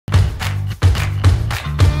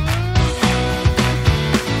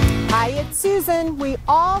season, we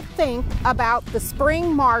all think about the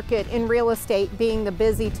spring market in real estate being the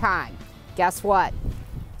busy time. Guess what?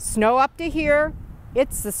 Snow up to here,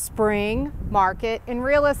 it's the spring market in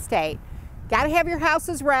real estate. Got to have your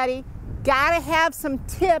houses ready. Got to have some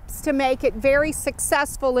tips to make it very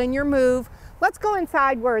successful in your move. Let's go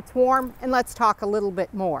inside where it's warm and let's talk a little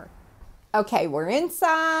bit more. Okay, we're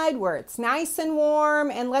inside where it's nice and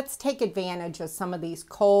warm, and let's take advantage of some of these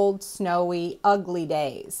cold, snowy, ugly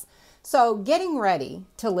days. So getting ready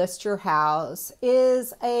to list your house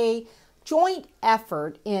is a joint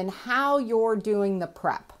effort in how you're doing the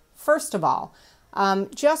prep. First of all,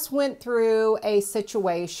 just went through a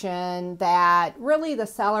situation that really the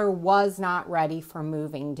seller was not ready for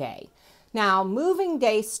moving day. Now, moving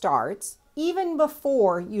day starts even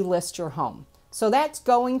before you list your home. So that's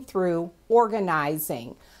going through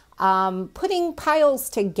organizing, putting piles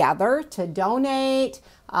together to donate,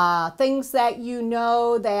 things that you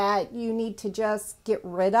know that you need to just get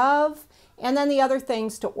rid of, and then the other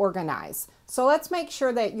things to organize. So let's make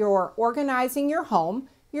sure that you're organizing your home.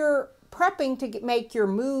 You're prepping to make your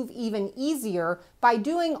move even easier by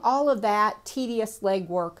doing all of that tedious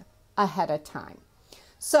legwork ahead of time.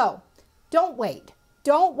 So don't wait.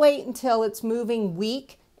 Don't wait until it's moving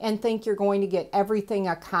week and think you're going to get everything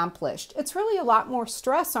accomplished. It's really a lot more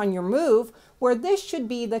stress on your move, where this should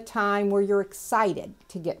be the time where you're excited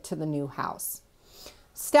to get to the new house.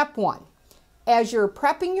 Step one, as you're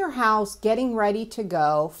prepping your house, getting ready to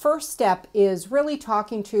go, first step is really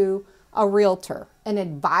talking to a realtor, an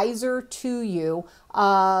advisor to you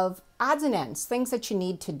of odds and ends, things that you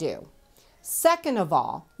need to do. Second of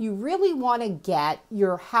all, you really want to get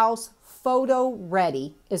your house photo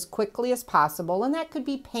ready as quickly as possible, and that could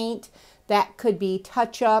be paint, that could be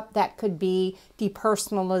touch up, that could be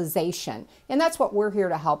depersonalization, and that's what we're here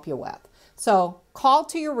to help you with. So call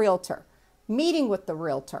to your realtor, meeting with the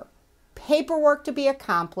realtor, paperwork to be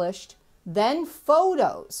accomplished, then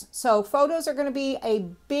photos. So photos are going to be a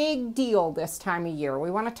big deal this time of year.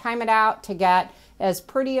 We want to time it out to get as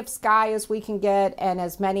pretty of sky as we can get and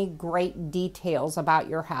as many great details about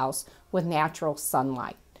your house with natural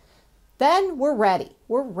sunlight. Then we're ready.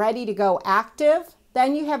 We're ready to go active.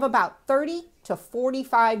 Then you have about 30 to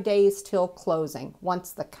 45 days till closing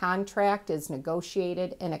once the contract is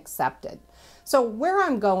negotiated and accepted. So where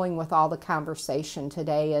I'm going with all the conversation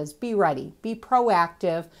today is be ready, be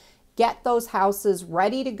proactive, get those houses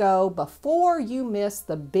ready to go before you miss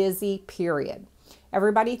the busy period.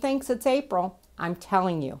 Everybody thinks it's April. I'm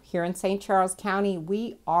telling you, here in St. Charles County,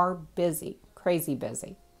 we are busy, crazy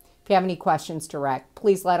busy. If you have any questions direct,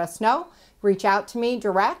 please let us know. Reach out to me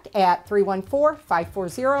direct at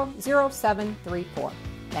 314-540-0734.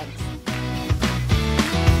 Thanks.